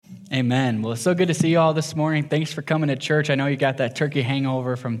Amen. Well, it's so good to see you all this morning. Thanks for coming to church. I know you got that turkey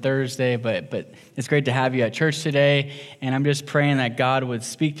hangover from Thursday, but it's great to have you at church today. And I'm just praying that God would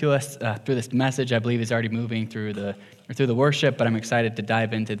speak to us through this message. I believe He's already moving through the worship, but I'm excited to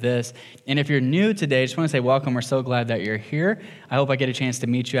dive into this. And if you're new today, I just want to say welcome. We're so glad that you're here. I hope I get a chance to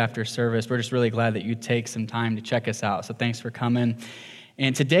meet you after service. We're just really glad that you take some time to check us out. So thanks for coming.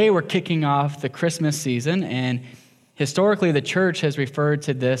 And today we're kicking off the Christmas season, and historically, the church has referred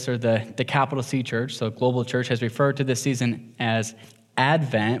to this, or the capital C church, so global church, has referred to this season as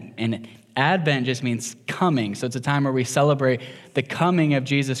Advent, and Advent just means coming. So it's a time where we celebrate the coming of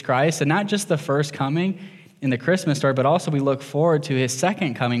Jesus Christ, and not just the first coming in the Christmas story, but also we look forward to His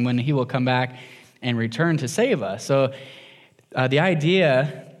second coming when He will come back and return to save us. So the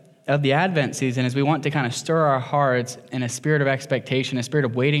idea of the Advent season is we want to kind of stir our hearts in a spirit of expectation, a spirit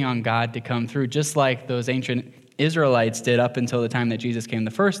of waiting on God to come through, just like those ancient Israelites did up until the time that Jesus came the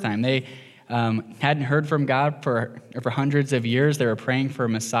first time. They hadn't heard from God for hundreds of years. They were praying for a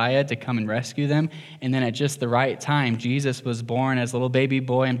Messiah to come and rescue them. And then at just the right time, Jesus was born as a little baby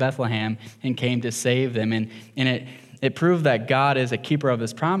boy in Bethlehem and came to save them. And it proved that God is a keeper of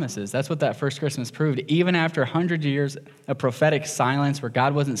His promises. That's what that first Christmas proved. Even after hundreds of years of prophetic silence where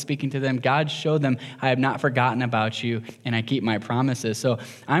God wasn't speaking to them, God showed them, I have not forgotten about you, and I keep my promises. So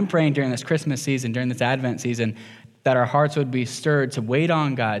I'm praying during this Christmas season, during this Advent season, that our hearts would be stirred to wait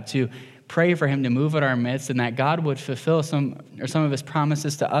on God, to pray for Him to move in our midst, and that God would fulfill some of His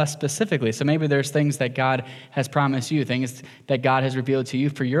promises to us specifically. So maybe there's things that God has promised you, things that God has revealed to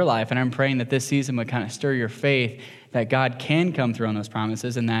you for your life, and I'm praying that this season would kind of stir your faith, that God can come through on those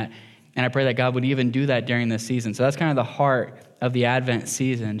promises, and I pray that God would even do that during this season. So that's kind of the heart of the Advent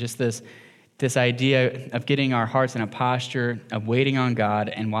season, just this idea of getting our hearts in a posture of waiting on God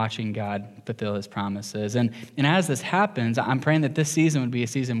and watching God fulfill His promises. And as this happens, I'm praying that this season would be a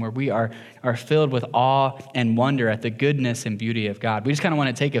season where we are filled with awe and wonder at the goodness and beauty of God. We just kind of want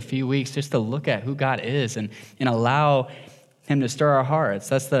to take a few weeks just to look at who God is and allow Him to stir our hearts.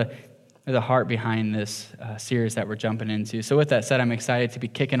 That's the heart behind this series that we're jumping into. So with that said, I'm excited to be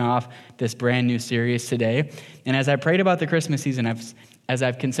kicking off this brand new series today. And as I prayed about the Christmas season, as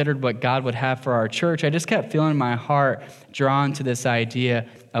I've considered what God would have for our church, I just kept feeling my heart drawn to this idea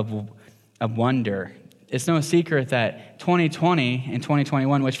of wonder. It's no secret that 2020 and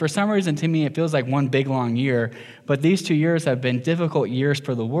 2021, which for some reason to me it feels like one big long year, but these 2 years have been difficult years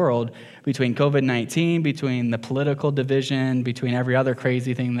for the world, between COVID-19, between the political division, between every other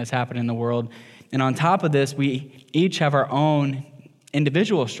crazy thing that's happened in the world. And on top of this, we each have our own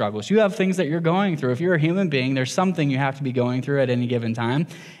individual struggles. You have things that you're going through. If you're a human being, there's something you have to be going through at any given time.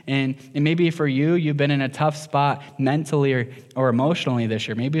 And maybe for you, you've been in a tough spot mentally or emotionally this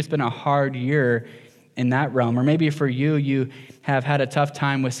year. Maybe it's been a hard year in that realm. Or maybe for you, you have had a tough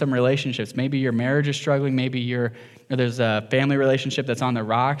time with some relationships. Maybe your marriage is struggling. Maybe there's a family relationship that's on the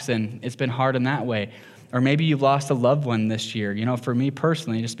rocks and it's been hard in that way. Or maybe you've lost a loved one this year. You know, for me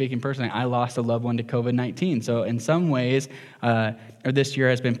personally, just speaking personally, I lost a loved one to COVID-19. So in some ways, this year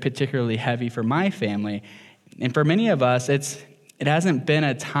has been particularly heavy for my family. And for many of us, it hasn't been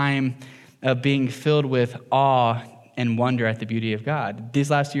a time of being filled with awe and wonder at the beauty of God. These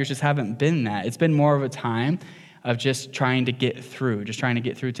last years just haven't been that. It's been more of a time of just trying to get through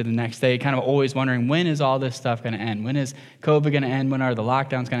to the next day, kind of always wondering, when is all this stuff going to end? When is COVID going to end? When are the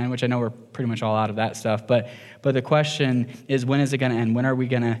lockdowns going to end? Which I know we're pretty much all out of that stuff. But the question is, when is it going to end? When are we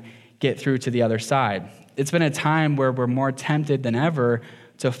going to get through to the other side? It's been a time where we're more tempted than ever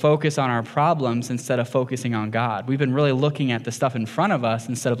to focus on our problems instead of focusing on God. We've been really looking at the stuff in front of us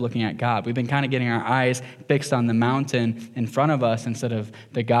instead of looking at God. We've been kind of getting our eyes fixed on the mountain in front of us instead of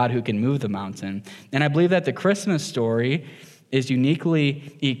the God who can move the mountain. And I believe that the Christmas story is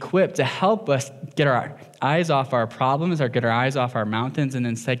uniquely equipped to help us get our eyes off our problems or get our eyes off our mountains and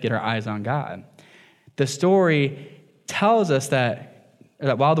instead get our eyes on God. The story tells us that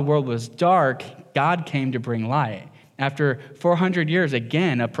while the world was dark, God came to bring light. After 400 years,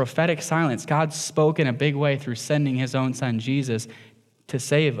 again, a prophetic silence, God spoke in a big way through sending His own Son, Jesus, to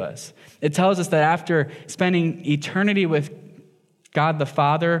save us. It tells us that after spending eternity with God the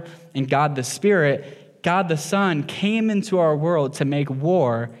Father and God the Spirit, God the Son came into our world to make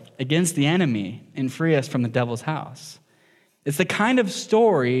war against the enemy and free us from the devil's house. It's the kind of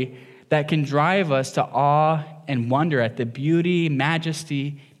story that can drive us to awe and wonder at the beauty,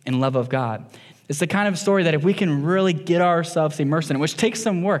 majesty, and love of God. It's the kind of story that if we can really get ourselves immersed in it, which takes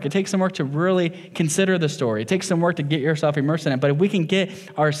some work. It takes some work to really consider the story. It takes some work to get yourself immersed in it. But if we can get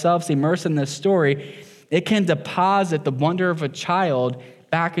ourselves immersed in this story, it can deposit the wonder of a child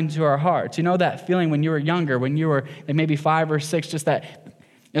back into our hearts. You know that feeling when you were younger, when you were maybe 5 or 6, just that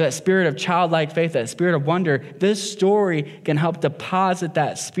that spirit of childlike faith, that spirit of wonder, this story can help deposit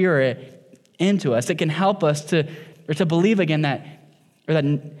that spirit into us. It can help us to believe again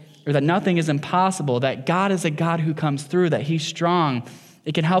that nothing is impossible, that God is a God who comes through, that he's strong.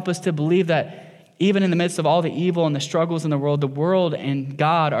 It can help us to believe that even in the midst of all the evil and the struggles in the world and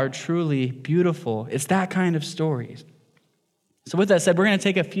God are truly beautiful. It's that kind of stories. So with that said, we're going to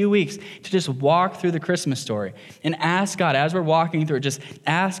take a few weeks to just walk through the Christmas story and ask God, as we're walking through it, just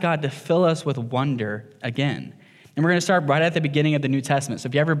ask God to fill us with wonder again. And we're going to start right at the beginning of the New Testament. So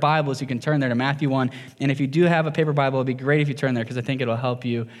if you have your Bibles, you can turn there to Matthew 1. And if you do have a paper Bible, it'd be great if you turn there because I think it'll help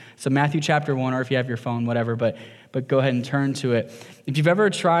you. So Matthew chapter 1, or if you have your phone, whatever, but go ahead and turn to it. If you've ever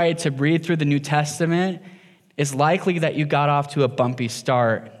tried to read through the New Testament, it's likely that you got off to a bumpy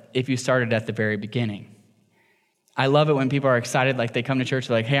start if you started at the very beginning. I love it when people are excited, like they come to church,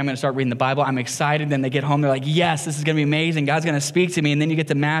 they're like, hey, I'm going to start reading the Bible. I'm excited. Then they get home, they're like, yes, this is going to be amazing. God's going to speak to me. And then you get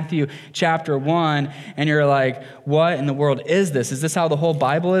to Matthew chapter 1, and you're like, what in the world is this? Is this how the whole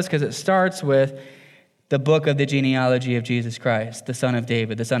Bible is? Because it starts with the book of the genealogy of Jesus Christ, the son of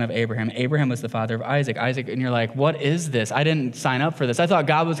David, the son of Abraham. Abraham was the father of Isaac. And you're like, what is this? I didn't sign up for this. I thought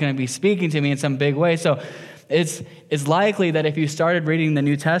God was going to be speaking to me in some big way. So it's likely that if you started reading the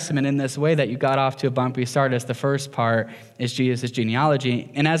New Testament in this way that you got off to a bumpy start, as the first part is Jesus' genealogy.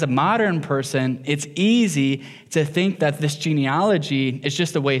 And as a modern person, it's easy to think that this genealogy is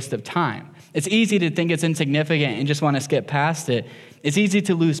just a waste of time. It's easy to think it's insignificant and just want to skip past it. It's easy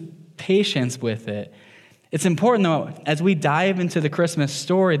to lose patience with it. It's important, though, as we dive into the Christmas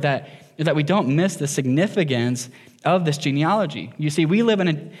story, that we don't miss the significance of this genealogy. You see, we live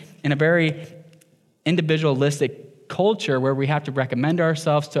in a very individualistic culture where we have to recommend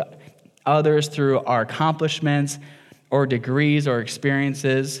ourselves to others through our accomplishments or degrees or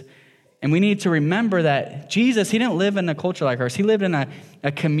experiences. And we need to remember that Jesus, he didn't live in a culture like ours. He lived in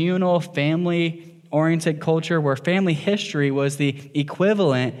a communal, family-oriented culture where family history was the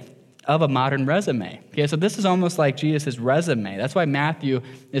equivalent of a modern resume. Okay, so this is almost like Jesus' resume. That's why Matthew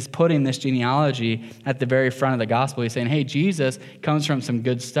is putting this genealogy at the very front of the gospel. He's saying, hey, Jesus comes from some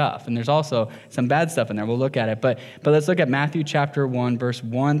good stuff, and there's also some bad stuff in there. We'll look at it. But let's look at Matthew chapter 1, verse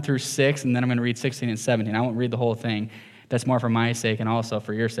 1 through 6, and then I'm going to read 16 and 17. I won't read the whole thing. That's more for my sake and also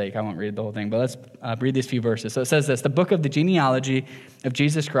for your sake. I won't read the whole thing, but let's read these few verses. So it says this, the book of the genealogy of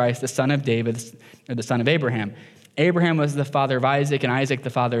Jesus Christ, the son of David, or the son of Abraham. Abraham was the father of Isaac, and Isaac the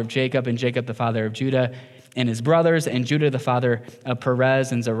father of Jacob, and Jacob the father of Judah and his brothers, and Judah the father of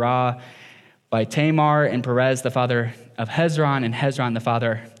Perez and Zerah by Tamar, and Perez the father of Hezron, and Hezron the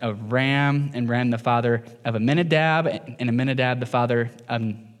father of Ram, and Ram the father of Amminadab, and Amminadab the father of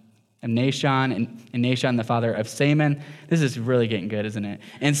Nahshon, and Nahshon the father of Salmon. This is really getting good, isn't it?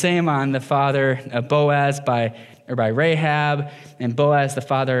 And Salmon the father of Boaz by Rahab, and Boaz the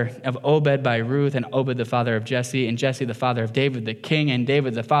father of Obed by Ruth, and Obed the father of Jesse, and Jesse the father of David the king, and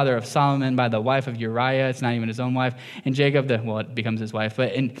David the father of Solomon by the wife of Uriah. It's not even his own wife. And Jacob, it becomes his wife,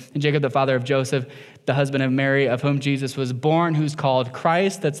 but and Jacob the father of Joseph, the husband of Mary, of whom Jesus was born, who's called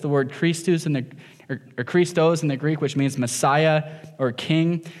Christ. That's the word Christos or Christos in the Greek, which means Messiah or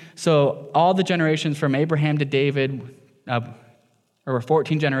king. So all the generations from Abraham to David, there were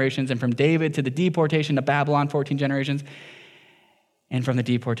 14 generations, and from David to the deportation to Babylon, 14 generations, and from the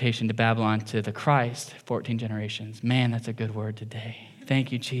deportation to Babylon to the Christ, 14 generations. Man, that's a good word today.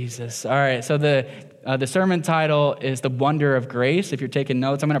 Thank you, Jesus. All right, so the sermon title is The Wonder of Grace. If you're taking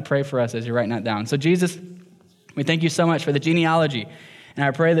notes, I'm going to pray for us as you're writing that down. So Jesus, we thank you so much for the genealogy. And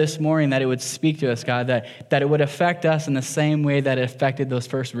I pray this morning that it would speak to us, God, that it would affect us in the same way that it affected those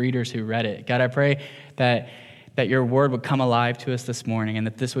first readers who read it. God, I pray that your word would come alive to us this morning and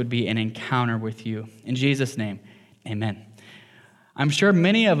that this would be an encounter with you. In Jesus' name, amen. I'm sure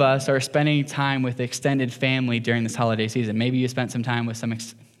many of us are spending time with extended family during this holiday season. Maybe you spent some time with some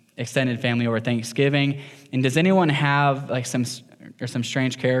extended family over Thanksgiving. And does anyone have like some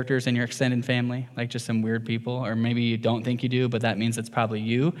strange characters in your extended family, like just some weird people? Or maybe you don't think you do, but that means it's probably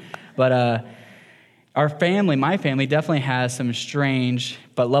you. But my family definitely has some strange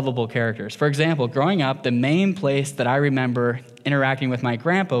but lovable characters. For example, growing up, the main place that I remember interacting with my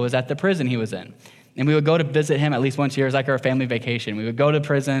grandpa was at the prison he was in. And we would go to visit him at least once a year. It was like our family vacation. We would go to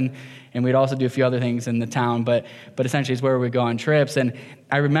prison, and we'd also do a few other things in the town, but essentially it's where we would go on trips. And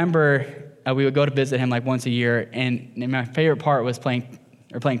I remember we would go to visit him like once a year, and my favorite part was playing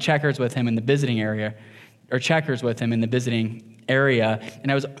checkers with him in the visiting area, or checkers with him in the visiting area. And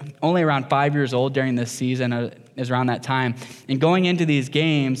I was only around 5 years old during this season. It is around that time. And going into these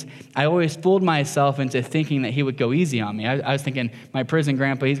games, I always fooled myself into thinking that he would go easy on me. I was thinking, my prison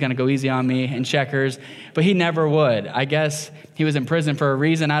grandpa, he's going to go easy on me in checkers, but he never would. I guess he was in prison for a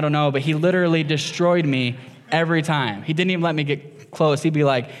reason, I don't know, but he literally destroyed me every time. He didn't even let me get close. He'd be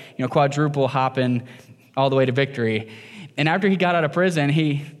like, quadruple hopping all the way to victory. And after he got out of prison,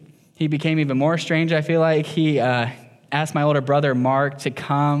 he became even more strange, I feel like. He asked my older brother, Mark, to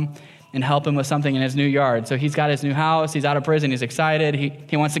come and help him with something in his new yard. So he's got his new house, he's out of prison, he's excited,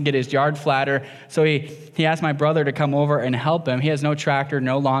 he wants to get his yard flatter. So he asked my brother to come over and help him. He has no tractor,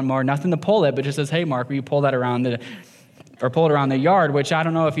 no lawnmower, nothing to pull it, but just says, hey, Mark, will you pull that around pull it around the yard, which I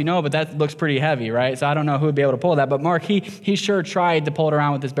don't know if you know, but that looks pretty heavy, right? So I don't know who would be able to pull that. But Mark, he sure tried to pull it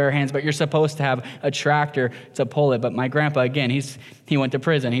around with his bare hands, but you're supposed to have a tractor to pull it. But my grandpa, again, he went to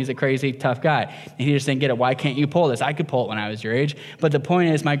prison. He's a crazy, tough guy. And he just didn't get it. Why can't you pull this? I could pull it when I was your age. But the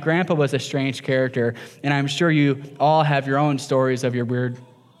point is, my grandpa was a strange character, and I'm sure you all have your own stories of your weird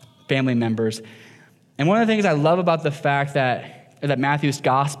family members. And one of the things I love about the fact that Matthew's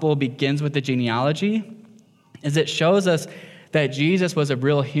gospel begins with the genealogy is it shows us that Jesus was a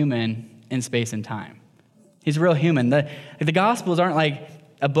real human in space and time. He's a real human. The Gospels aren't like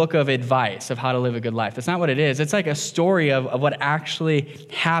a book of advice of how to live a good life. That's not what it is. It's like a story of what actually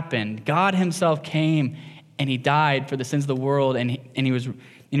happened. God himself came and he died for the sins of the world, and he was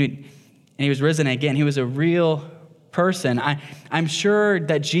risen again. He was a real person. I'm sure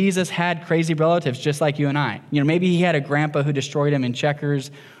that Jesus had crazy relatives just like you and I. Maybe he had a grandpa who destroyed him in checkers,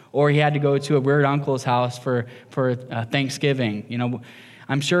 or he had to go to a weird uncle's house for Thanksgiving.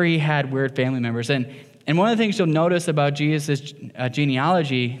 I'm sure he had weird family members. And one of the things you'll notice about Jesus'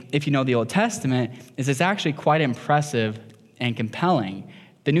 genealogy, if you know the Old Testament, is it's actually quite impressive and compelling.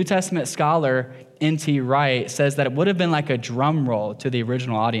 The New Testament scholar N.T. Wright says that it would have been like a drum roll to the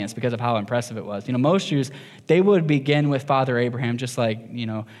original audience because of how impressive it was. Most Jews, they would begin with Father Abraham, just like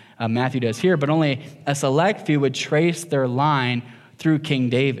Matthew does here, but only a select few would trace their line through King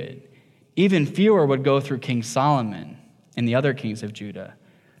David. Even fewer would go through King Solomon and the other kings of Judah.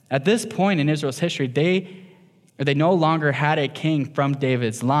 At this point in Israel's history, they no longer had a king from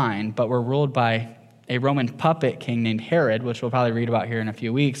David's line, but were ruled by a Roman puppet king named Herod, which we'll probably read about here in a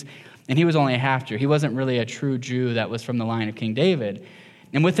few weeks. And he was only a half-Jew. He wasn't really a true Jew that was from the line of King David.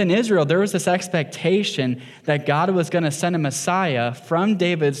 And within Israel, there was this expectation that God was going to send a Messiah from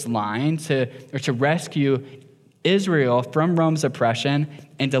David's line to rescue Israel from Rome's oppression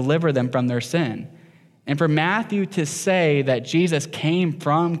and deliver them from their sin. And for Matthew to say that Jesus came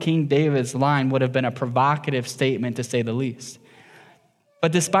from King David's line would have been a provocative statement, to say the least.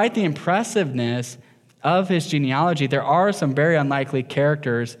 But despite the impressiveness of his genealogy, there are some very unlikely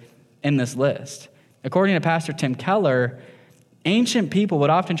characters in this list. According to Pastor Tim Keller, ancient people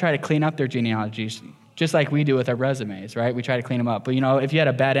would often try to clean up their genealogies, just like we do with our resumes, right? We try to clean them up. But if you had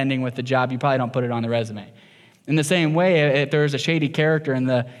a bad ending with the job, you probably don't put it on the resume. In the same way, if there's a shady character in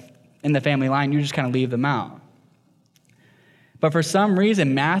the family line, you just kind of leave them out. But for some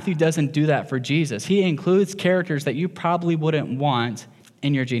reason, Matthew doesn't do that for Jesus. He includes characters that you probably wouldn't want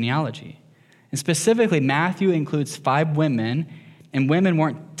in your genealogy. And specifically, Matthew includes 5 women, and women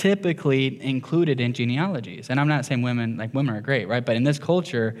weren't typically included in genealogies. And I'm not saying women are great, right? But in this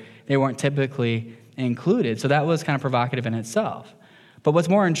culture, they weren't typically included. So that was kind of provocative in itself. But what's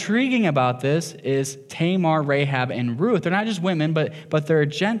more intriguing about this is Tamar, Rahab, and Ruth. They're not just women, but they're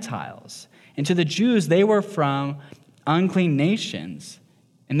Gentiles. And to the Jews, they were from unclean nations,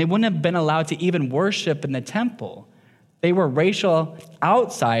 and they wouldn't have been allowed to even worship in the temple. They were racial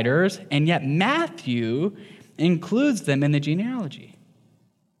outsiders, and yet Matthew includes them in the genealogy.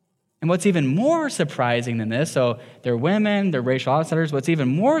 And what's even more surprising than this, so they're women, they're racial outsiders. What's even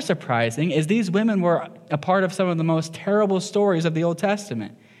more surprising is these women were a part of some of the most terrible stories of the Old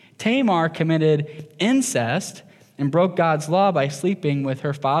Testament. Tamar committed incest and broke God's law by sleeping with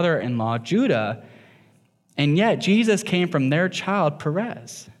her father-in-law, Judah. And yet Jesus came from their child,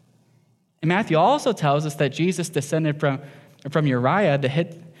 Perez. And Matthew also tells us that Jesus descended from Uriah, the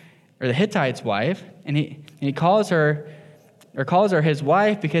Hittite's wife, and he calls her his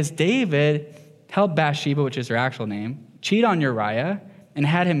wife because David helped Bathsheba, which is her actual name, cheat on Uriah and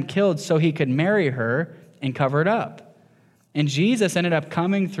had him killed so he could marry her and cover it up. And Jesus ended up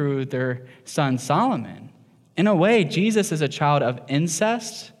coming through their son Solomon. In a way, Jesus is a child of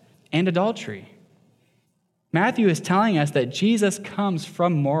incest and adultery. Matthew is telling us that Jesus comes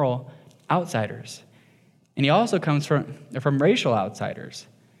from moral outsiders. And he also comes from racial outsiders.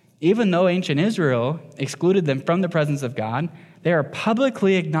 Even though ancient Israel excluded them from the presence of God, they are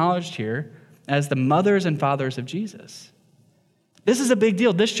publicly acknowledged here as the mothers and fathers of Jesus. This is a big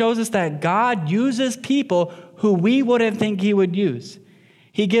deal. This shows us that God uses people who we wouldn't think he would use.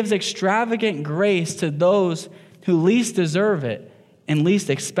 He gives extravagant grace to those who least deserve it and least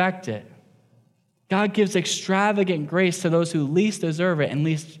expect it. God gives extravagant grace to those who least deserve it and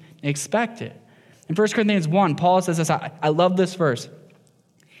least expect it. In 1 Corinthians 1, Paul says this. I love this verse.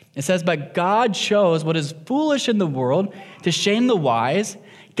 It says, but God chose what is foolish in the world to shame the wise.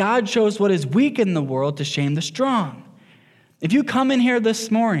 God chose what is weak in the world to shame the strong. If you come in here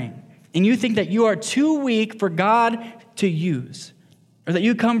this morning and you think that you are too weak for God to use, or that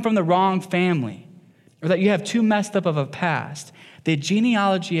you come from the wrong family, or that you have too messed up of a past, the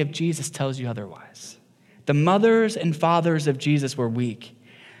genealogy of Jesus tells you otherwise. The mothers and fathers of Jesus were weak.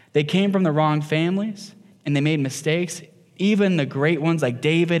 They came from the wrong families, and they made mistakes. Even the great ones like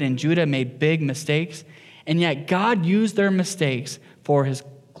David and Judah made big mistakes, and yet God used their mistakes for his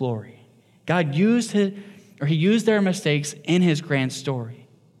glory. He used their mistakes in his grand story.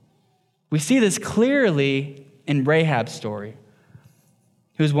 We see this clearly in Rahab's story,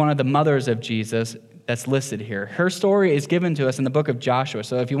 who's one of the mothers of Jesus that's listed here. Her story is given to us in the book of Joshua.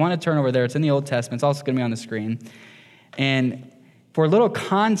 So if you want to turn over there, it's in the Old Testament. It's also going to be on the screen. And for a little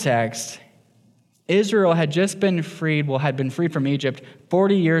context, Israel had been freed from Egypt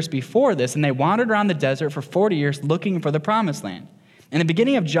 40 years before this, and they wandered around the desert for 40 years looking for the promised land. In the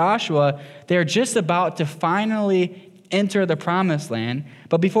beginning of Joshua, they're just about to finally enter the promised land,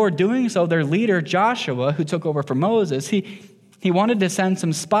 but before doing so, their leader, Joshua, who took over for Moses, he wanted to send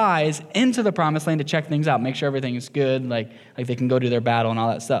some spies into the promised land to check things out, make sure everything is good, like they can go do their battle and all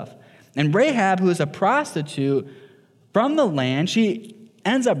that stuff. And Rahab, who is a prostitute from the land, she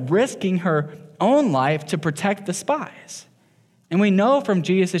ends up risking her own life to protect the spies. And we know from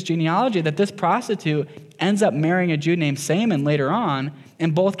Jesus' genealogy that this prostitute ends up marrying a Jew named Salmon later on,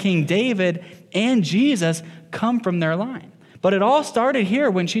 and both King David and Jesus come from their line. But it all started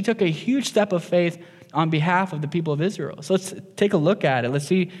here when she took a huge step of faith on behalf of the people of Israel. So let's take a look at it. Let's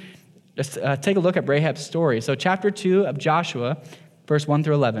take a look at Rahab's story. So chapter 2 of Joshua, verse 1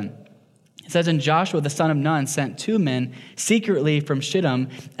 through 11. It says, and Joshua the son of Nun sent 2 men secretly from Shittim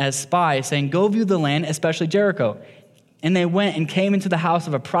as spies, saying, go view the land, especially Jericho. And they went and came into the house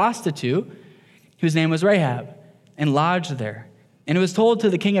of a prostitute whose name was Rahab, and lodged there. And it was told to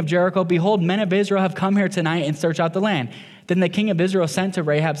the king of Jericho, behold, men of Israel have come here tonight and search out the land. Then the king of Israel sent to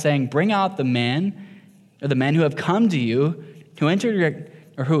Rahab, saying, bring out the men who have come to you, who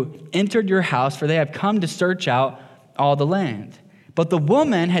entered your house, for they have come to search out all the land. But the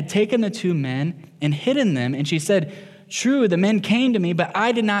woman had taken the 2 men and hidden them, and she said, true, the men came to me, but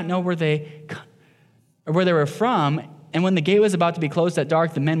I did not know where they were from. And when the gate was about to be closed at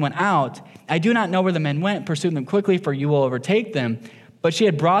dark, the men went out. I do not know where the men went. Pursue them quickly, for you will overtake them. But she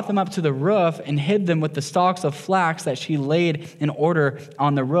had brought them up to the roof and hid them with the stalks of flax that she laid in order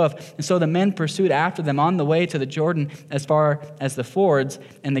on the roof. And so the men pursued after them on the way to the Jordan as far as the fords,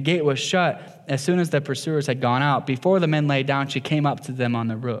 and the gate was shut as soon as the pursuers had gone out. Before the men lay down, she came up to them on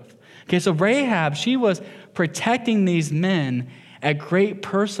the roof. Okay, so Rahab, she was protecting these men at great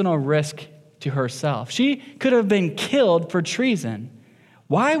personal risk to herself. She could have been killed for treason.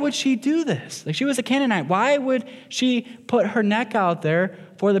 Why would she do this? Like, she was a Canaanite. Why would she put her neck out there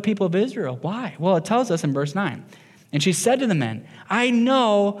for the people of Israel? Why? Well, it tells us in verse 9. And she said to the men, I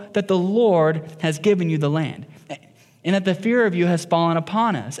know that the Lord has given you the land, and that the fear of you has fallen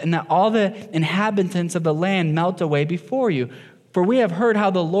upon us, and that all the inhabitants of the land melt away before you. For we have heard how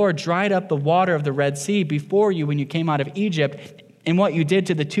the Lord dried up the water of the Red Sea before you when you came out of Egypt, and what you did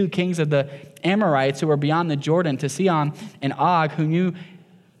to the 2 kings of the Amorites who were beyond the Jordan, to Sihon and Og,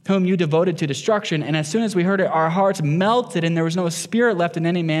 whom you devoted to destruction. And as soon as we heard it, our hearts melted, and there was no spirit left in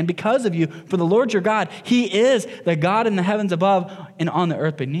any man because of you. For the Lord your God, he is the God in the heavens above and on the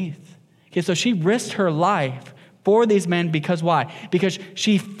earth beneath. Okay, so she risked her life for these men because why? Because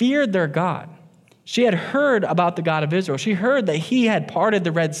she feared their God. She had heard about the God of Israel. She heard that he had parted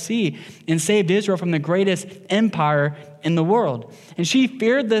the Red Sea and saved Israel from the greatest empire in the world. And she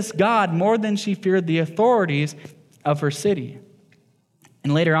feared this God more than she feared the authorities of her city.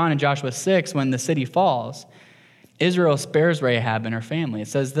 And later on in Joshua 6, when the city falls, Israel spares Rahab and her family. It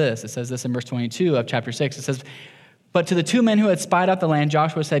says this in verse 22 of chapter 6. It says, but to the 2 men who had spied out the land,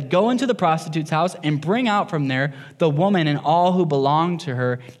 Joshua said, go into the prostitute's house and bring out from there the woman and all who belong to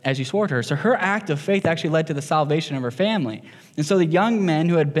her as you swore to her. So her act of faith actually led to the salvation of her family. And so the young men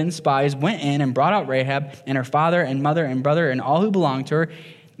who had been spies went in and brought out Rahab and her father and mother and brother and all who belonged to her.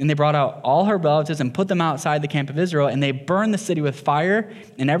 And they brought out all her relatives and put them outside the camp of Israel. And they burned the city with fire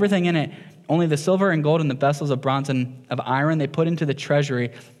and everything in it. Only the silver and gold and the vessels of bronze and of iron they put into the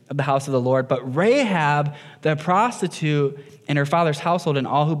treasury of the house of the Lord. But Rahab, the prostitute, and her father's household and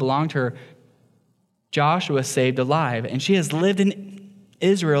all who belonged to her, Joshua saved alive. And she has lived in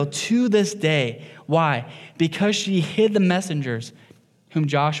Israel to this day. Why? Because she hid the messengers whom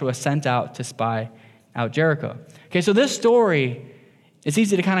Joshua sent out to spy out Jericho. Okay, so this story, it's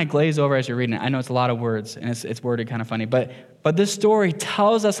easy to kind of glaze over as you're reading it. I know it's a lot of words, and it's worded kind of funny, but this story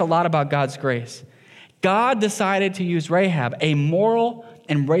tells us a lot about God's grace. God decided to use Rahab, a moral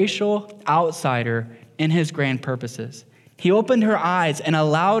and racial outsider, in his grand purposes. He opened her eyes and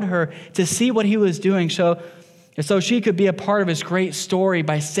allowed her to see what he was doing so she could be a part of his great story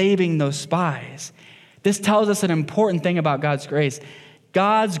by saving those spies. This tells us an important thing about God's grace.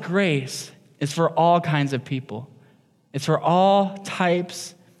 God's grace is for all kinds of people. It's for all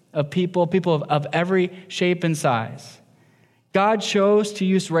types of people of every shape and size. God chose to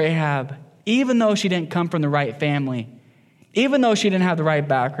use Rahab, even though she didn't come from the right family, even though she didn't have the right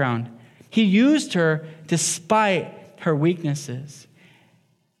background. He used her despite her weaknesses.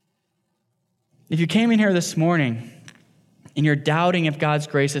 If you came in here this morning and you're doubting if God's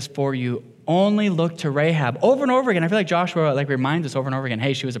grace is for you, only look to Rahab. Over and over again, I feel like Joshua reminds us over and over again,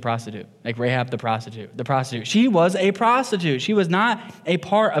 hey, she was a prostitute. Like Rahab the prostitute. She was a prostitute. She was not a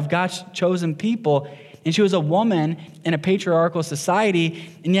part of God's chosen people, and she was a woman in a patriarchal society,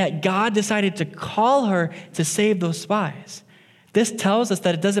 and yet God decided to call her to save those spies. This tells us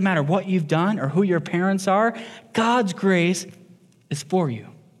that it doesn't matter what you've done or who your parents are, God's grace is for you.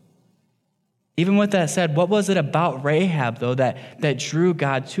 Even with that said, what was it about Rahab, though, that drew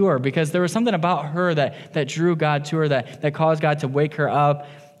God to her? Because there was something about her that drew God to her, that caused God to wake her up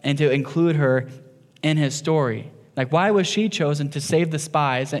and to include her in his story. Like, why was she chosen to save the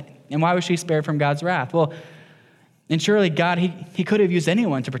spies, and why was she spared from God's wrath? Well, and surely God, he could have used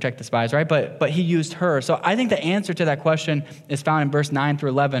anyone to protect the spies, right? But he used her. So I think the answer to that question is found in verse 9 through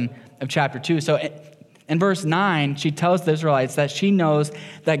 11 of chapter 2. So in verse 9, she tells the Israelites that she knows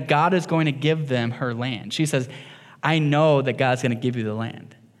that God is going to give them her land. She says, I know that God's going to give you the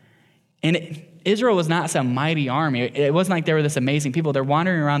land. And Israel was not some mighty army. It wasn't like they were this amazing people. They're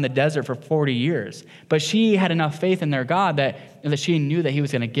wandering around the desert for 40 years. But she had enough faith in their God that she knew that he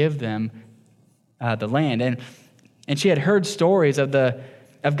was going to give them the land. And she had heard stories of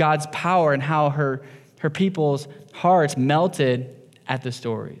God's power and how her people's hearts melted at the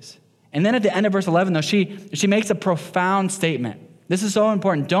stories. And then at the end of verse 11, though, she makes a profound statement. This is so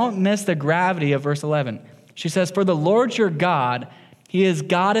important. Don't miss the gravity of verse 11. She says, for the Lord your God, he is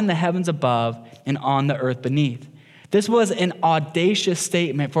God in the heavens above and on the earth beneath. This was an audacious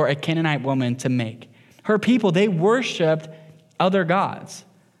statement for a Canaanite woman to make. Her people, they worshiped other gods.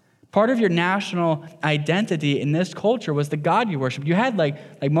 Part of your national identity in this culture was the God you worshiped. You had, like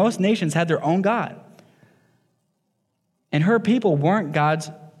most nations had their own God. And her people weren't God's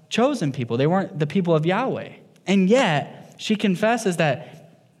chosen people. They weren't the people of Yahweh. And yet, she confesses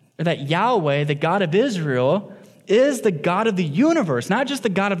that Yahweh, the God of Israel, is the God of the universe, not just the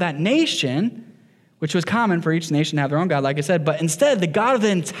God of that nation, which was common for each nation to have their own God, like I said, but instead the God of the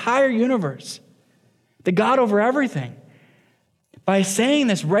entire universe, the God over everything. By saying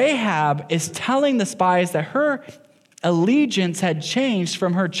this, Rahab is telling the spies that her allegiance had changed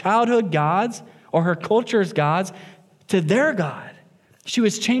from her childhood gods or her culture's gods to their God. She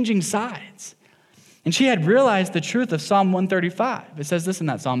was changing sides. And she had realized the truth of Psalm 135. It says this in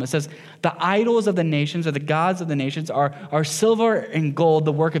that psalm. It says, the idols of the nations, or the gods of the nations, are silver and gold,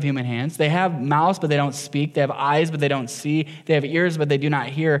 the work of human hands. They have mouths, but they don't speak. They have eyes, but they don't see. They have ears, but they do not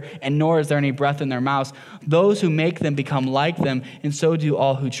hear. And nor is there any breath in their mouths. Those who make them become like them, and so do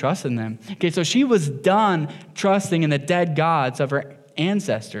all who trust in them. Okay, so she was done trusting in the dead gods of her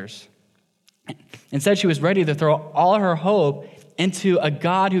ancestors. Instead, she was ready to throw all her hope into a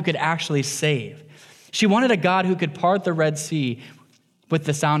God who could actually save. She wanted a God who could part the Red Sea with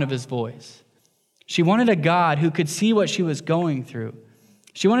the sound of his voice. She wanted a God who could see what she was going through.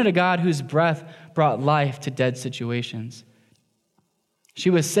 She wanted a God whose breath brought life to dead situations. She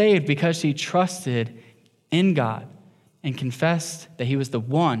was saved because she trusted in God and confessed that he was the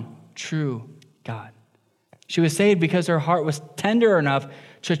one true God. She was saved because her heart was tender enough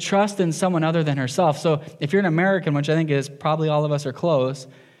to trust in someone other than herself. So if you're an American, which I think is probably all of us are close,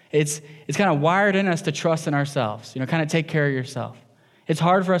 it's kind of wired in us to trust in ourselves, kind of take care of yourself. It's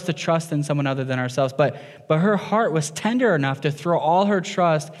hard for us to trust in someone other than ourselves, but her heart was tender enough to throw all her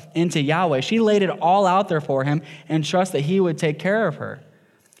trust into Yahweh. She laid it all out there for him and trust that he would take care of her.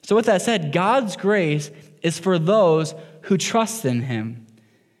 So with that said, God's grace is for those who trust in him.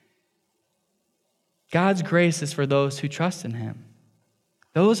 God's grace is for those who trust in him.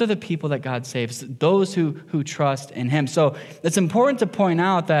 Those are the people that God saves, those who trust in him. So it's important to point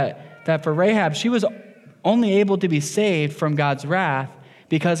out that for Rahab, she was only able to be saved from God's wrath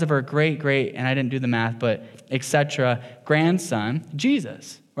because of her great, and I didn't do the math, but etc., grandson,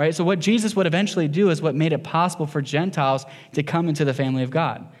 Jesus, right? So what Jesus would eventually do is what made it possible for Gentiles to come into the family of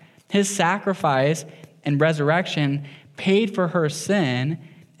God. His sacrifice and resurrection paid for her sin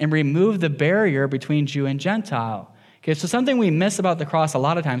and removed the barrier between Jew and Gentile. Okay, so something we miss about the cross a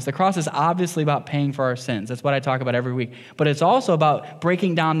lot of times, the cross is obviously about paying for our sins. That's what I talk about every week. But it's also about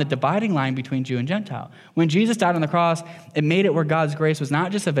breaking down the dividing line between Jew and Gentile. When Jesus died on the cross, it made it where God's grace was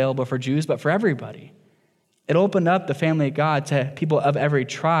not just available for Jews, but for everybody. It opened up the family of God to people of every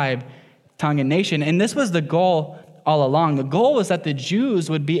tribe, tongue, and nation. And this was the goal all along. The goal was that the Jews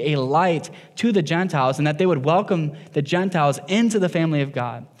would be a light to the Gentiles and that they would welcome the Gentiles into the family of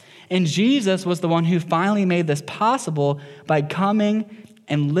God. And Jesus was the one who finally made this possible by coming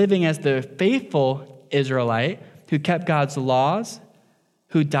and living as the faithful Israelite who kept God's laws,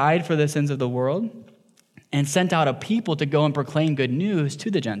 who died for the sins of the world, and sent out a people to go and proclaim good news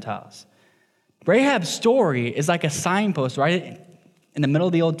to the Gentiles. Rahab's story is like a signpost right in the middle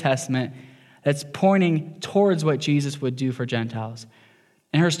of the Old Testament that's pointing towards what Jesus would do for Gentiles.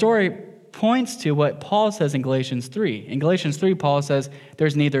 And her story points to what Paul says in Galatians 3. In Galatians 3, Paul says,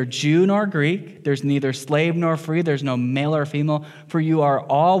 there's neither Jew nor Greek, there's neither slave nor free, there's no male or female, for you are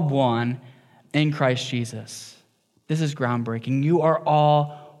all one in Christ Jesus. This is groundbreaking. You are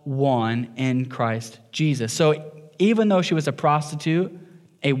all one in Christ Jesus. So even though she was a prostitute,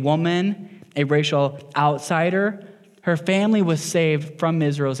 a woman, a racial outsider, her family was saved from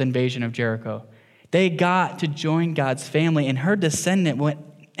Israel's invasion of Jericho. They got to join God's family, and her descendant would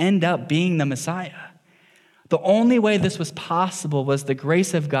end up being the Messiah. The only way this was possible was the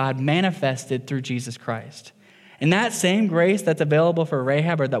grace of God manifested through Jesus Christ. And that same grace that's available for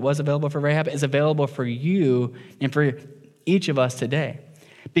Rahab, or that was available for Rahab, is available for you and for each of us today.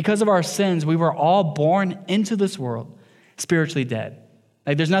 Because of our sins, we were all born into this world spiritually dead.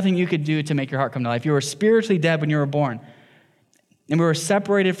 Like, there's nothing you could do to make your heart come to life. You were spiritually dead when you were born. And we were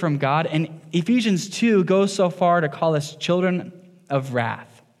separated from God. And Ephesians 2 goes so far to call us children of wrath.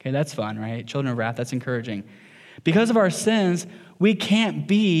 Okay, that's fun, right? Children of wrath, that's encouraging. Because of our sins, we can't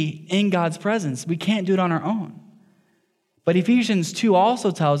be in God's presence. We can't do it on our own. But Ephesians 2 also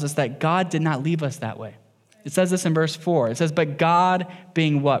tells us that God did not leave us that way. It says this in verse 4. It says, but God,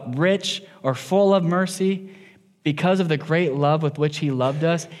 being what? Rich or full of mercy, because of the great love with which he loved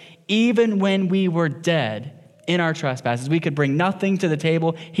us, even when we were dead in our trespasses, we could bring nothing to the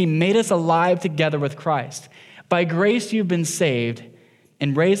table. He made us alive together with Christ. By grace you've been saved,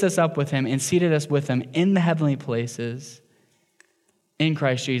 and raised us up with him and seated us with him in the heavenly places in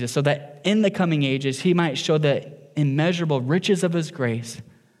Christ Jesus, so that in the coming ages he might show the immeasurable riches of his grace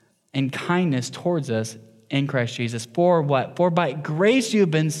and kindness towards us in Christ Jesus. For what? For by grace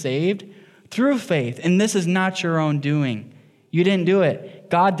you've been saved through faith, and this is not your own doing. You didn't do it.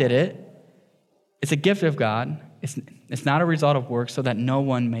 God did it. It's a gift of God. It's not a result of works, so that no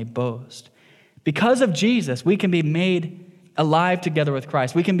one may boast. Because of Jesus, we can be made alive together with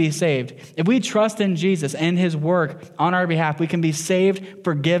Christ. We can be saved. If we trust in Jesus and his work on our behalf, we can be saved,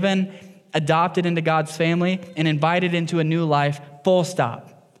 forgiven, adopted into God's family, and invited into a new life, full stop.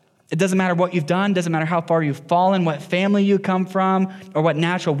 It doesn't matter what you've done, doesn't matter how far you've fallen, what family you come from, or what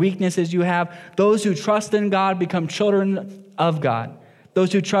natural weaknesses you have. Those who trust in God become children of God.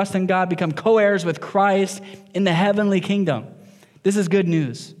 Those who trust in God become co-heirs with Christ in the heavenly kingdom. This is good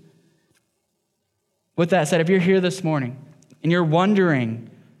news. With that said, if you're here this morning, and you're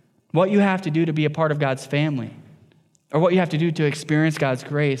wondering what you have to do to be a part of God's family, or what you have to do to experience God's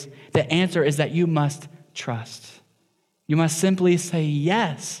grace, the answer is that you must trust. You must simply say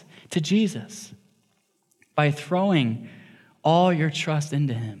yes to Jesus by throwing all your trust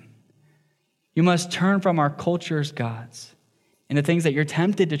into him. You must turn from our culture's gods and the things that you're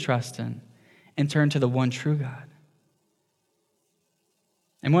tempted to trust in and turn to the one true God.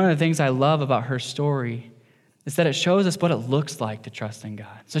 And one of the things I love about her story is that it shows us what it looks like to trust in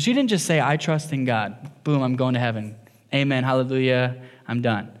God. So she didn't just say, I trust in God. Boom, I'm going to heaven. Amen, hallelujah, I'm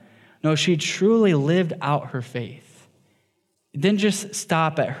done. No, she truly lived out her faith. It didn't just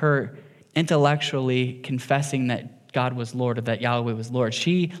stop at her intellectually confessing that God was Lord or that Yahweh was Lord.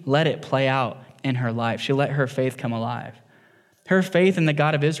 She let it play out in her life. She let her faith come alive. Her faith in the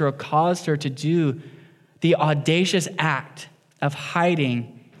God of Israel caused her to do the audacious act of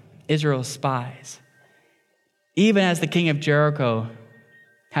hiding Israel's spies. Even as the king of Jericho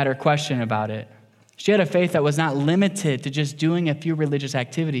had her question about it, she had a faith that was not limited to just doing a few religious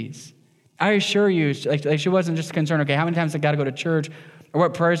activities. I assure you, like she wasn't just concerned, okay, how many times I got to go to church, Or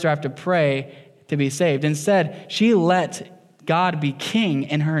what prayers do I have to pray to be saved? Instead, she let God be king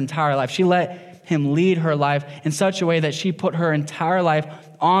in her entire life. She let him lead her life in such a way that she put her entire life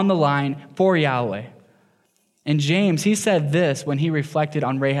on the line for Yahweh. And James, he said this when he reflected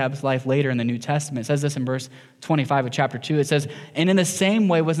on Rahab's life later in the New Testament. It says this in verse 25 of chapter 2. It says, "And in the same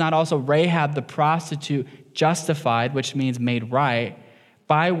way was not also Rahab the prostitute justified," which means made right,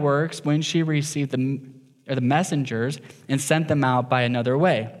 "by works when she received the messengers and sent them out by another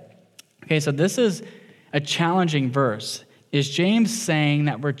way." Okay, so this is a challenging verse. Is James saying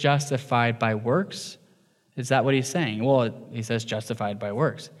that we're justified by works? Is that what he's saying? Well, he says justified by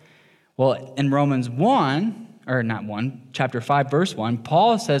works. Well, in Romans 1, or not 1, chapter 5, verse 1,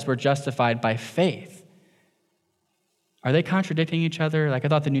 Paul says we're justified by faith. Are they contradicting each other? Like, I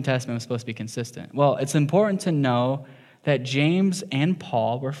thought the New Testament was supposed to be consistent. Well, it's important to know that James and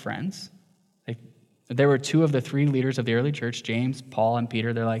Paul were friends. They were two of the three leaders of the early church, James, Paul, and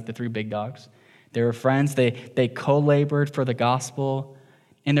Peter. They're like the three big dogs. They were friends. They co-labored for the gospel.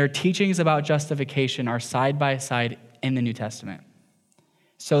 And their teachings about justification are side by side in the New Testament.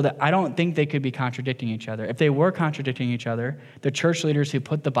 So that I don't think they could be contradicting each other. If they were contradicting each other, the church leaders who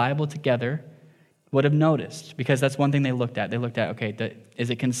put the Bible together would have noticed, because that's one thing they looked at. They looked at, okay, is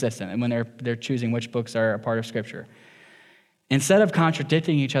it consistent? And when they're choosing which books are a part of Scripture. Instead of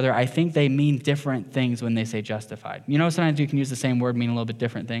contradicting each other, I think they mean different things when they say justified. You know, sometimes you can use the same word, mean a little bit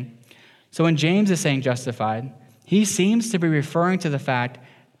different thing. So when James is saying justified, he seems to be referring to the fact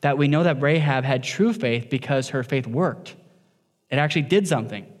that we know that Rahab had true faith because her faith worked. It actually did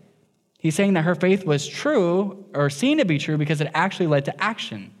something. He's saying that her faith was true, or seen to be true, because it actually led to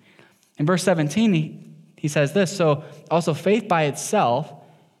action. In verse 17, he says this, "So also faith by itself,"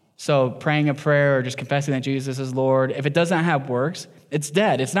 so praying a prayer or just confessing that Jesus is Lord, "if it doesn't have works, it's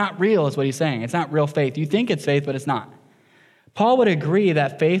dead." It's not real, is what he's saying. It's not real faith. You think it's faith, but it's not. Paul would agree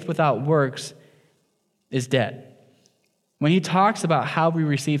that faith without works is dead. When he talks about how we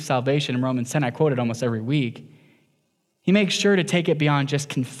receive salvation in Romans 10, I quote it almost every week, he makes sure to take it beyond just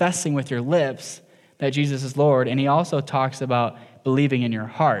confessing with your lips that Jesus is Lord, and he also talks about believing in your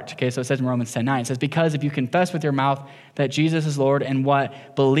heart. Okay, so it says in Romans 10:9, it says, "Because if you confess with your mouth that Jesus is Lord and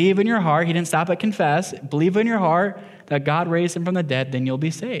believe in your heart," he didn't stop at confess, "believe in your heart that God raised him from the dead, then you'll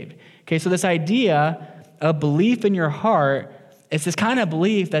be saved." Okay, so this idea of belief in your heart, it's this kind of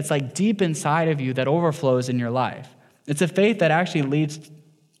belief that's like deep inside of you that overflows in your life. It's a faith that actually leads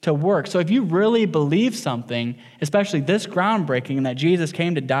to work. So if you really believe something, especially this groundbreaking, that Jesus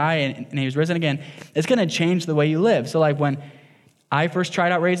came to die and he was risen again, it's going to change the way you live. So like when I first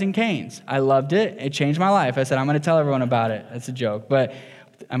tried out raising canes, I loved it. It changed my life. I said, I'm going to tell everyone about it. That's a joke. But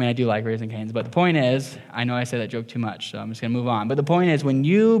I mean, I do like raising canes. But the point is, I know I say that joke too much, so I'm just going to move on. But the point is, when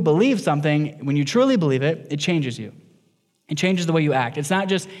you believe something, when you truly believe it, it changes you. It changes the way you act. It's not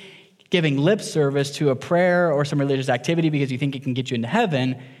just giving lip service to a prayer or some religious activity because you think it can get you into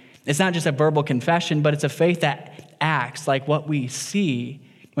heaven. It's not just a verbal confession, but it's a faith that acts like what we see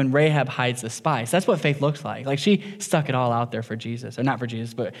when Rahab hides the spice. That's what faith looks like. Like she stuck it all out there for Jesus, or not for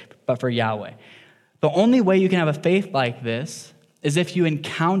Jesus, but for Yahweh. The only way you can have a faith like this is if you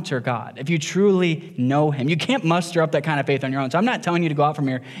encounter God, if you truly know him. You can't muster up that kind of faith on your own. So I'm not telling you to go out from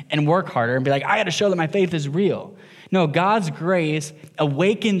here and work harder and be like, I got to show that my faith is real. No, God's grace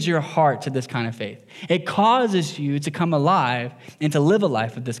awakens your heart to this kind of faith. It causes you to come alive and to live a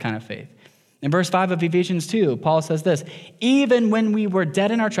life with this kind of faith. In verse 5 of Ephesians 2, Paul says this, "Even when we were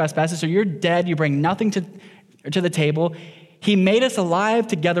dead in our trespasses," so you're dead, you bring nothing to the table, "he made us alive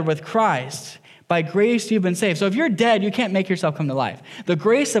together with Christ. By grace you've been saved." So if you're dead, you can't make yourself come to life. The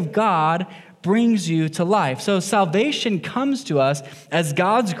grace of God brings you to life. So salvation comes to us as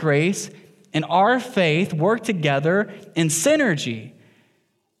God's grace and our faith work together in synergy.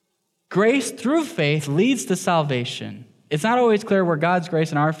 Grace through faith leads to salvation. It's not always clear where God's grace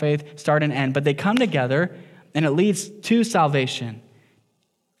and our faith start and end, but they come together and it leads to salvation.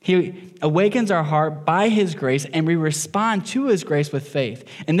 He awakens our heart by his grace, and we respond to his grace with faith.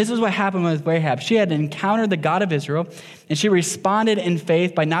 And this is what happened with Rahab. She had encountered the God of Israel, and she responded in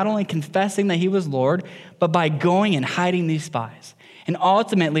faith by not only confessing that he was Lord, but by going and hiding these spies. And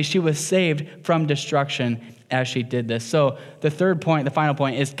ultimately, she was saved from destruction as she did this. So the third point, the final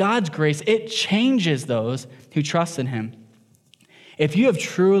point, is God's grace. It changes those who trust in him. If you have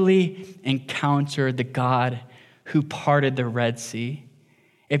truly encountered the God who parted the Red Sea,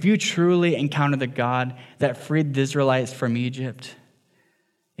 if you truly encounter the God that freed the Israelites from Egypt,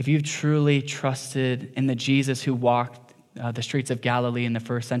 if you've truly trusted in the Jesus who walked the streets of Galilee in the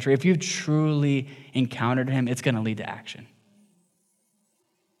first century, if you've truly encountered him, it's going to lead to action.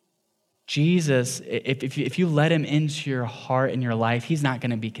 Jesus, if you let him into your heart and your life, he's not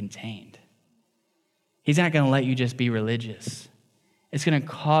going to be contained. He's not going to let you just be religious. It's going to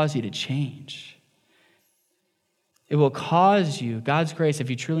cause you to change. It will cause you, God's grace, if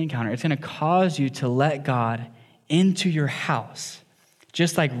you truly encounter it, it's going to cause you to let God into your house,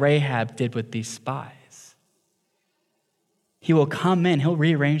 just like Rahab did with these spies. He will come in, he'll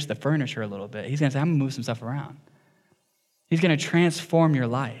rearrange the furniture a little bit. He's going to say, I'm going to move some stuff around. He's going to transform your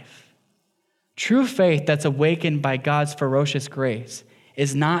life. True faith that's awakened by God's ferocious grace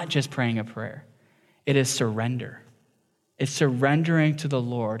is not just praying a prayer. It is surrender. It's surrendering to the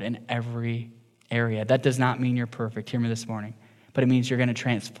Lord in every area. That does not mean you're perfect. Hear me this morning. But it means you're going to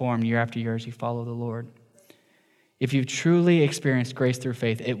transform year after year as you follow the Lord. If you've truly experienced grace through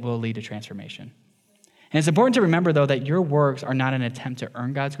faith, it will lead to transformation. And it's important to remember, though, that your works are not an attempt to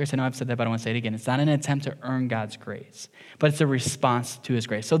earn God's grace. I know I've said that, but I want to say it again. It's not an attempt to earn God's grace, but it's a response to his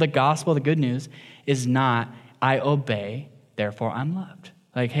grace. So the gospel, the good news, is not, I obey, therefore I'm loved.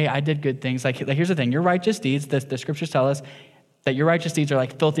 Like, hey, I did good things. Like here's the thing. Your righteous deeds, the scriptures tell us that your righteous deeds are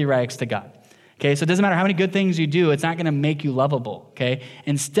like filthy rags to God. Okay, so it doesn't matter how many good things you do. It's not going to make you lovable, okay?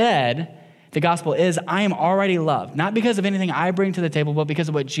 Instead, the gospel is, I am already loved, not because of anything I bring to the table, but because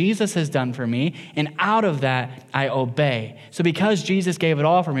of what Jesus has done for me, and out of that, I obey. So because Jesus gave it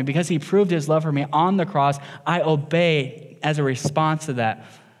all for me, because he proved his love for me on the cross, I obey as a response to that.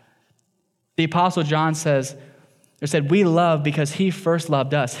 The Apostle John said, we love because he first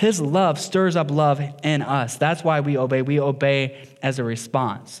loved us. His love stirs up love in us. That's why we obey. We obey as a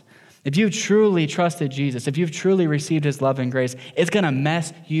response. If you've truly trusted Jesus, if you've truly received his love and grace, it's going to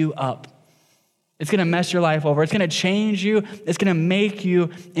mess you up. It's going to mess your life over. It's going to change you. It's going to make you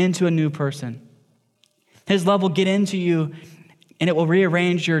into a new person. His love will get into you, and it will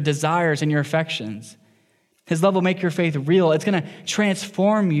rearrange your desires and your affections. His love will make your faith real. It's going to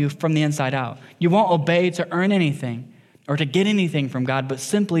transform you from the inside out. You won't obey to earn anything or to get anything from God, but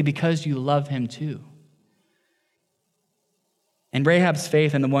simply because you love him too. And Rahab's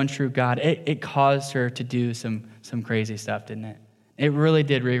faith in the one true God, it caused her to do some crazy stuff, didn't it? It really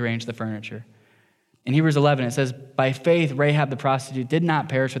did rearrange the furniture. In Hebrews 11, it says, by faith, Rahab the prostitute did not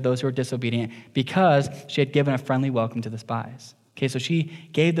perish with those who were disobedient because she had given a friendly welcome to the spies. Okay, so she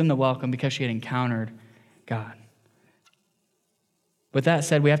gave them the welcome because she had encountered God. With that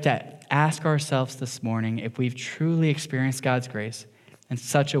said, we have to ask ourselves this morning if we've truly experienced God's grace in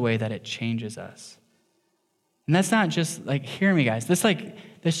such a way that it changes us. And that's not just like, hear me guys, this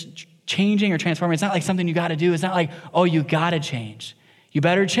changing or transforming, it's not like something you got to do. It's not like, oh, you got to change. You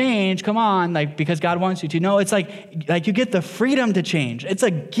better change, come on, like because God wants you to. No, it's like you get the freedom to change. It's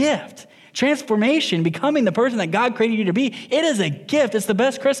a gift. Transformation, becoming the person that God created you to be, it is a gift. It's the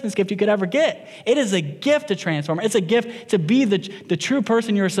best Christmas gift you could ever get. It is a gift to transform. It's a gift to be the true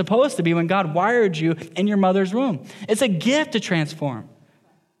person you're supposed to be when God wired you in your mother's womb. It's a gift to transform.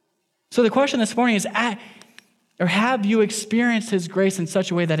 So the question this morning is, or have you experienced his grace in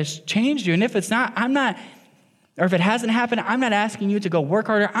such a way that it's changed you? And if it's not, or if it hasn't happened, I'm not asking you to go work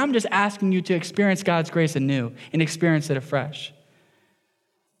harder. I'm just asking you to experience God's grace anew and experience it afresh.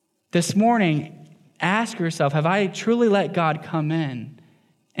 This morning, ask yourself, have I truly let God come in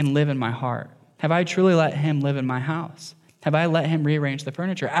and live in my heart? Have I truly let him live in my house? Have I let him rearrange the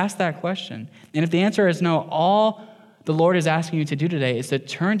furniture? Ask that question. And if the answer is no, all the Lord is asking you to do today is to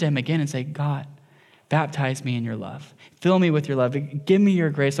turn to him again and say, God, baptize me in your love. Fill me with your love. Give me your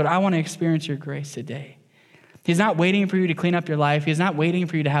grace. Lord, I want to experience your grace today. He's not waiting for you to clean up your life. He's not waiting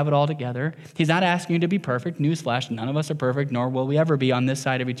for you to have it all together. He's not asking you to be perfect. Newsflash, none of us are perfect, nor will we ever be on this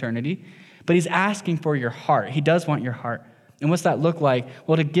side of eternity. But he's asking for your heart. He does want your heart. And what's that look like?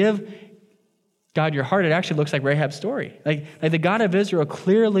 Well, to give God your heart, it actually looks like Rahab's story. Like the God of Israel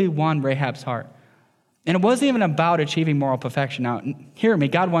clearly won Rahab's heart. And it wasn't even about achieving moral perfection. Now, hear me,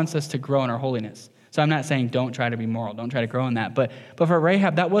 God wants us to grow in our holiness. So I'm not saying don't try to be moral, don't try to grow in that. But for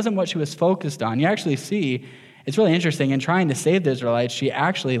Rahab, that wasn't what she was focused on. You actually see, it's really interesting, in trying to save the Israelites, she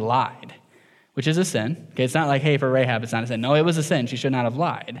actually lied, which is a sin. Okay, it's not like, hey, for Rahab, it's not a sin. No, it was a sin. She should not have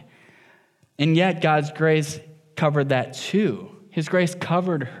lied. And yet God's grace covered that too. His grace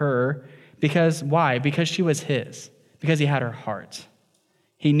covered her because, why? Because she was his, because he had her heart.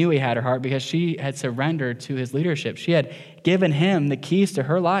 He knew he had her heart because she had surrendered to his leadership. She had given him the keys to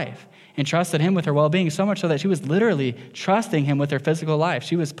her life and trusted him with her well-being, so much so that she was literally trusting him with her physical life.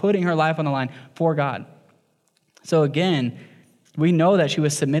 She was putting her life on the line for God. So again, we know that she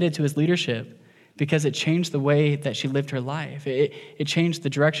was submitted to his leadership because it changed the way that she lived her life. It changed the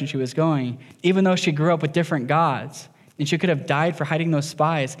direction she was going. Even though she grew up with different gods and she could have died for hiding those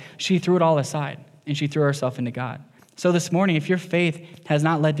spies, she threw it all aside and she threw herself into God. So this morning, if your faith has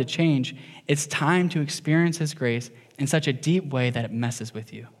not led to change, it's time to experience his grace in such a deep way that it messes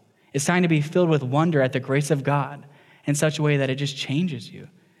with you. It's time to be filled with wonder at the grace of God in such a way that it just changes you.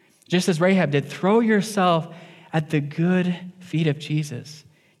 Just as Rahab did, throw yourself at the good feet of Jesus.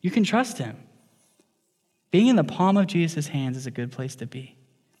 You can trust him. Being in the palm of Jesus' hands is a good place to be.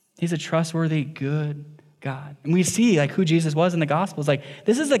 He's a trustworthy, good God. And we see like who Jesus was in the Gospels. Like,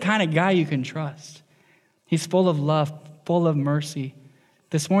 this is the kind of guy you can trust. He's full of love, full of mercy.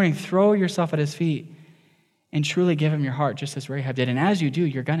 This morning, throw yourself at his feet and truly give him your heart just as Rahab did. And as you do,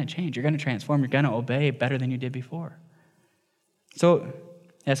 you're going to change. You're going to transform. You're going to obey better than you did before. So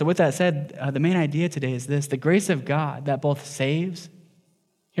with that said, the main idea today is this. The grace of God that both saves,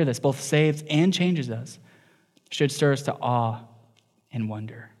 hear this, both saves and changes us should stir us to awe and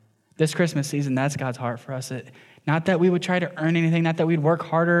wonder. This Christmas season, that's God's heart for us. Not that we would try to earn anything, not that we'd work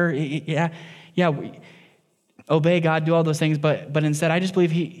harder. We obey God, do all those things, but instead, I just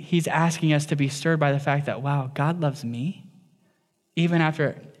believe he's asking us to be stirred by the fact that, wow, God loves me. Even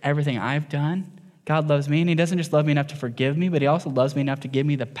after everything I've done, God loves me, and he doesn't just love me enough to forgive me, but he also loves me enough to give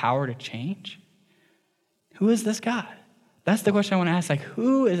me the power to change. Who is this God? That's the question I want to ask. Like,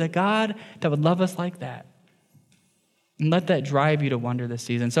 who is a God that would love us like that? And let that drive you to wonder this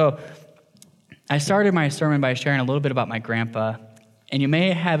season. So I started my sermon by sharing a little bit about my grandpa. And you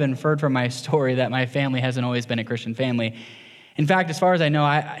may have inferred from my story that my family hasn't always been a Christian family. In fact, as far as I know,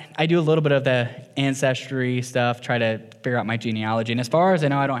 I do a little bit of the ancestry stuff, try to figure out my genealogy. And as far as I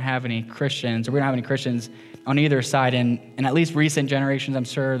know, I don't have any Christians, or we don't have any Christians on either side. And in at least recent generations, I'm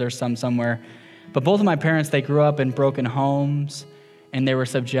sure there's some somewhere. But both of my parents, they grew up in broken homes, and they were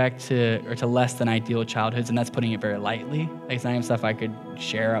subject to less than ideal childhoods, and that's putting it very lightly. Like, it's not even stuff I could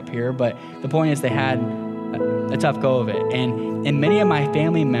share up here, but the point is they had a tough go of it. And many of my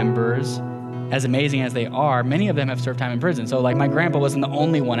family members, as amazing as they are, many of them have served time in prison. So like my grandpa wasn't the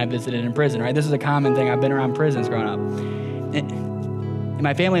only one I visited in prison, right? This is a common thing. I've been around prisons growing up. And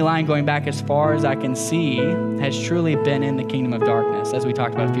my family line going back as far as I can see has truly been in the kingdom of darkness, as we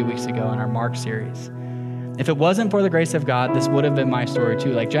talked about a few weeks ago in our Mark series. If it wasn't for the grace of God, this would have been my story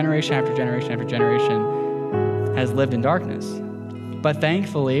too. Like generation after generation after generation has lived in darkness. But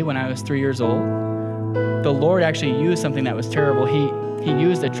thankfully, when I was 3 years old, the Lord actually used something that was terrible. He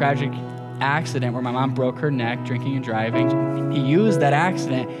used a tragic accident where my mom broke her neck drinking and driving. He used that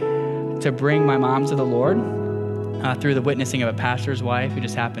accident to bring my mom to the Lord through the witnessing of a pastor's wife who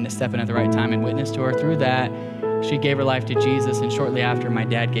just happened to step in at the right time and witness to her. Through that, she gave her life to Jesus, and shortly after, my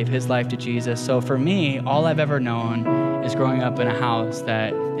dad gave his life to Jesus. So for me, all I've ever known is growing up in a house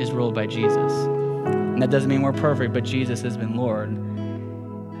that is ruled by Jesus. And that doesn't mean we're perfect, but Jesus has been Lord.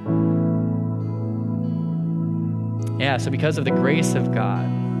 Yeah, so because of the grace of God,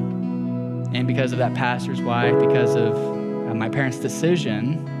 and because of that pastor's wife, because of my parents'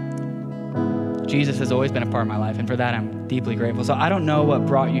 decision, Jesus has always been a part of my life, and for that I'm deeply grateful. So I don't know what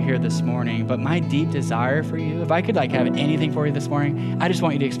brought you here this morning, but my deep desire for you, if I could have anything for you this morning, I just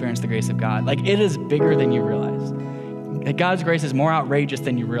want you to experience the grace of God. Like, it is bigger than you realize. That God's grace is more outrageous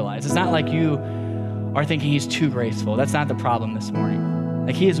than you realize. It's not like you are thinking he's too graceful. That's not the problem this morning.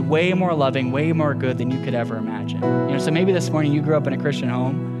 Like, he is way more loving, way more good than you could ever imagine. So maybe this morning you grew up in a Christian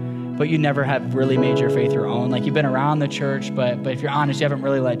home, but you never have really made your faith your own. Like, you've been around the church, but if you're honest, you haven't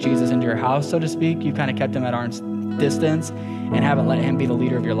really let Jesus into your house, so to speak. You kind of kept him at arm's distance and haven't let him be the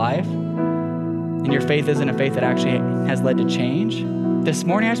leader of your life. And your faith isn't a faith that actually has led to change. This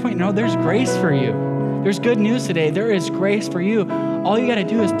morning, I just want you to know there's grace for you. There's good news today. There is grace for you. All you got to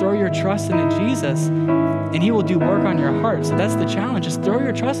do is throw your trust into Jesus, and he will do work on your heart. So that's the challenge. Just throw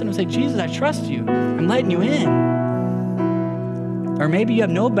your trust in him and say, Jesus, I trust you. I'm letting you in. Or maybe you have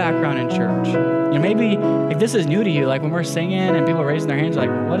no background in church. Maybe like this is new to you. Like when we're singing and people are raising their hands,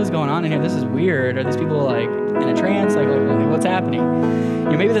 like, what is going on in here? This is weird. Are these people like in a trance? Like what's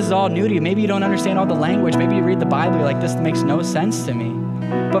happening? Maybe this is all new to you. Maybe you don't understand all the language. Maybe you read the Bible, you're like, this makes no sense to me.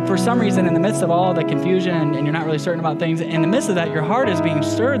 But for some reason, in the midst of all the confusion and you're not really certain about things, in the midst of that, your heart is being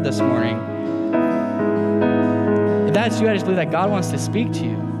stirred this morning. If that's you, I just believe that God wants to speak to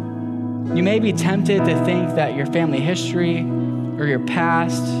you. You may be tempted to think that your family history or your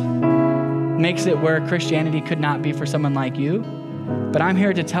past makes it where Christianity could not be for someone like you. But I'm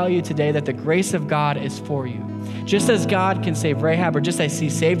here to tell you today that the grace of God is for you. Just as God can save Rahab, or just as he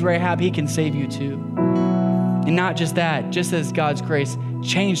saved Rahab, he can save you too. And not just that, just as God's grace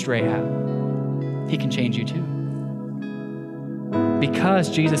changed Rahab, he can change you too. Because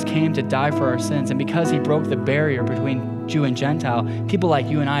Jesus came to die for our sins, and because he broke the barrier between Jew and Gentile, people like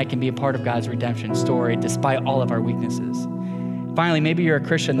you and I can be a part of God's redemption story despite all of our weaknesses. Finally, maybe you're a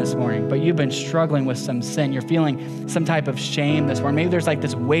Christian this morning, but you've been struggling with some sin. You're feeling some type of shame this morning. Maybe there's like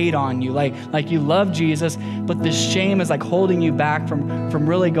this weight on you, like you love Jesus, but this shame is like holding you back from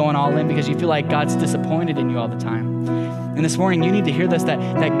really going all in because you feel like God's disappointed in you all the time. And this morning, you need to hear this,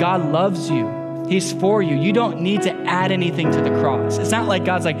 that God loves you. He's for you. You don't need to add anything to the cross. It's not like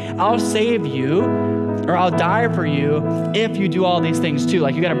God's like, I'll save you or I'll die for you if you do all these things too.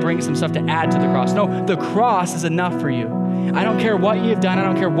 Like you got to bring some stuff to add to the cross. No, the cross is enough for you. I don't care what you've done. I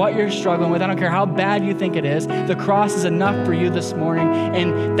don't care what you're struggling with. I don't care how bad you think it is. The cross is enough for you this morning.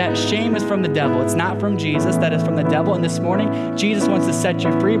 And that shame is from the devil. It's not from Jesus. That is from the devil. And this morning, Jesus wants to set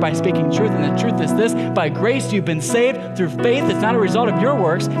you free by speaking truth. And the truth is this: by grace, you've been saved through faith. It's not a result of your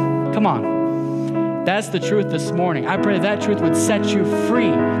works. Come on. That's the truth this morning. I pray that truth would set you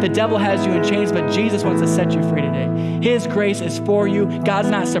free. The devil has you in chains, but Jesus wants to set you free today. His grace is for you. God's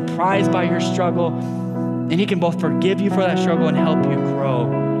not surprised by your struggle. And he can both forgive you for that struggle and help you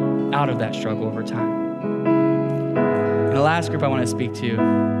grow out of that struggle over time. And the last group I want to speak to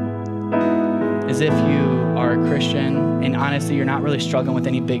is if you are a Christian and honestly, you're not really struggling with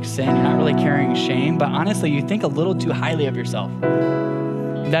any big sin. You're not really carrying shame, but honestly, you think a little too highly of yourself.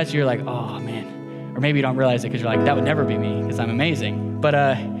 If that's you're like, oh man. Or maybe you don't realize it because you're like, that would never be me because I'm amazing. But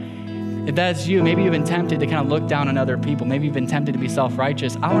if that's you, maybe you've been tempted to kind of look down on other people. Maybe you've been tempted to be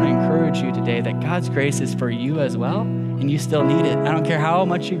self-righteous. I want to encourage you today that God's grace is for you as well, and you still need it. I don't care how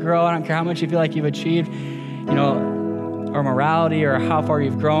much you grow. I don't care how much you feel like you've achieved, or morality or how far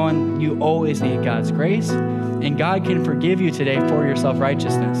you've grown. You always need God's grace, and God can forgive you today for your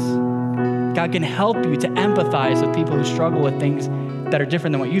self-righteousness. God can help you to empathize with people who struggle with things that are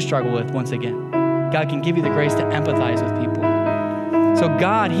different than what you struggle with once again. God can give you the grace to empathize with people. So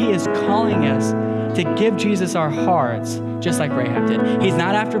God, he is calling us to give Jesus our hearts, just like Rahab did. He's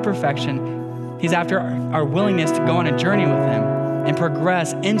not after perfection. He's after our willingness to go on a journey with him and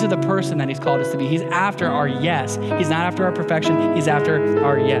progress into the person that he's called us to be. He's after our yes. He's not after our perfection. He's after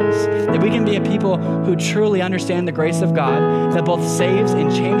our yes. That we can be a people who truly understand the grace of God that both saves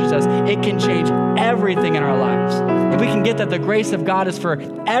and changes us. It can change everything in our lives. If we can get that the grace of God is for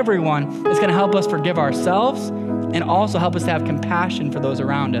everyone, it's going to help us forgive ourselves and also help us to have compassion for those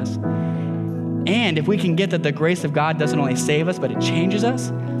around us. And if we can get that the grace of God doesn't only save us, but it changes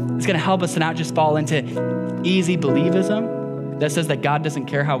us, it's going to help us to not just fall into easy believism that says that God doesn't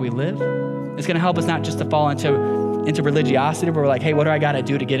care how we live. It's going to help us not just to fall into religiosity where we're like, hey, what do I got to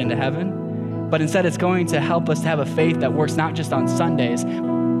do to get into heaven? But instead, it's going to help us to have a faith that works not just on Sundays,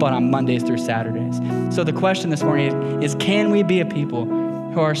 but on Mondays through Saturdays. So the question this morning is can we be a people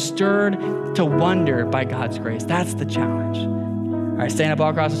who are stirred to wonder by God's grace? That's the challenge. All right, stand up all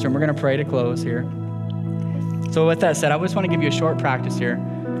across this room. We're going to pray to close here. So with that said, I just want to give you a short practice here.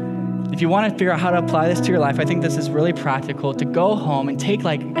 If you want to figure out how to apply this to your life, I think this is really practical to go home and take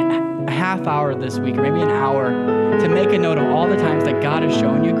like a half hour this week, or maybe an hour, to make a note of all the times that God has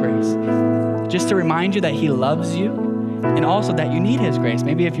shown you grace. Just to remind you that he loves you and also that you need his grace.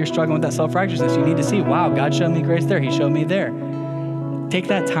 Maybe if you're struggling with that self-righteousness, you need to see, wow, God showed me grace there. He showed me there. Take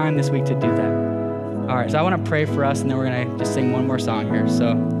that time this week to do that. All right, so I want to pray for us, and then we're going to just sing one more song here.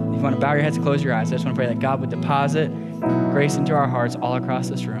 So if you want to bow your heads and close your eyes, I just want to pray that God would deposit grace into our hearts all across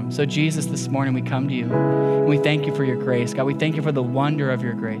this room. So Jesus, this morning we come to you, and we thank you for your grace. God, we thank you for the wonder of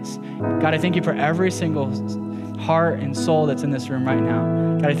your grace. God, I thank you for every single heart and soul that's in this room right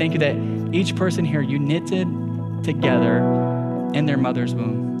now. God, I thank you that each person here you knitted together in their mother's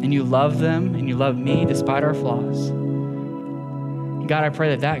womb, and you love them, and you love me despite our flaws. God, I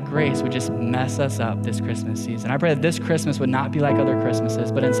pray that grace would just mess us up this Christmas season. I pray that this Christmas would not be like other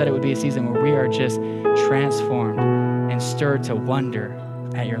Christmases, but instead it would be a season where we are just transformed and stirred to wonder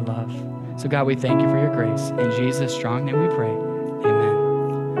at your love. So God, we thank you for your grace. In Jesus' strong name we pray.